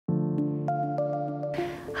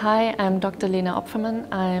Hi, I'm Dr. Lena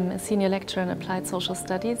Opfermann. I'm a senior lecturer in Applied Social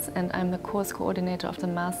Studies and I'm the course coordinator of the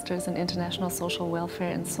Masters in International Social Welfare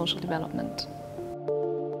and Social Development.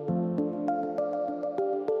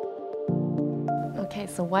 Okay,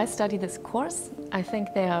 so why study this course? I think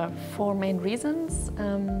there are four main reasons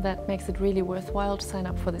that makes it really worthwhile to sign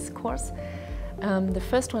up for this course. The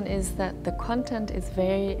first one is that the content is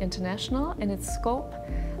very international in its scope.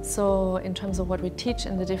 So in terms of what we teach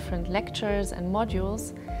in the different lectures and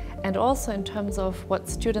modules, and also in terms of what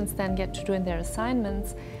students then get to do in their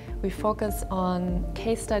assignments, we focus on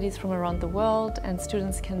case studies from around the world, and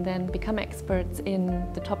students can then become experts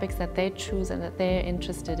in the topics that they choose and that they're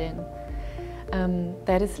interested in.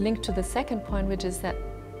 That is linked to the second point, which is that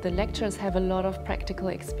the lecturers have a lot of practical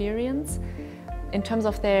experience in terms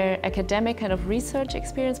of their academic kind of research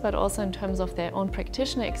experience, but also in terms of their own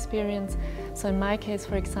practitioner experience. So in my case,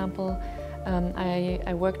 for example,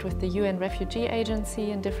 I worked with the UN Refugee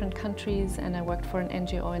Agency in different countries, and I worked for an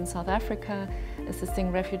NGO in South Africa,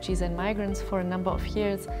 assisting refugees and migrants for a number of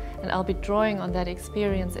years, and I'll be drawing on that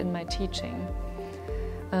experience in my teaching.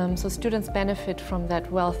 So students benefit from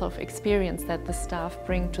that wealth of experience that the staff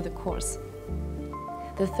bring to the course.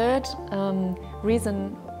 The third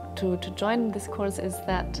reason to join this course is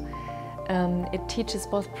that it teaches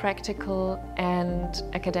both practical and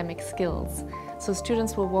academic skills. So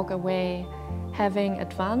students will walk away having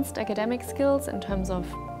advanced academic skills in terms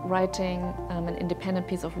of writing an independent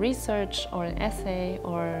piece of research or an essay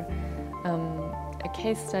or a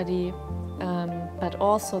case study, but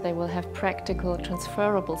also they will have practical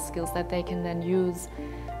transferable skills that they can then use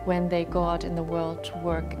when they go out in the world to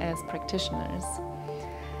work as practitioners.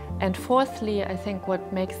 And fourthly, I think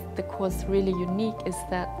what makes the course really unique is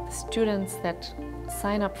that the students that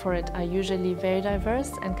sign up for it are usually very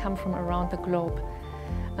diverse and come from around the globe.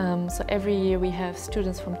 So every year we have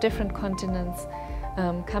students from different continents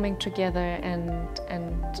coming together and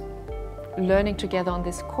learning together on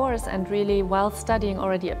this course, and really while studying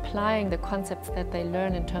already applying the concepts that they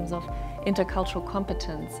learn in terms of intercultural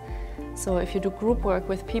competence. So if you do group work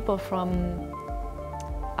with people from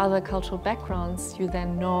other cultural backgrounds, you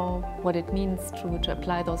then know what it means to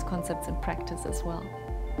apply those concepts in practice as well.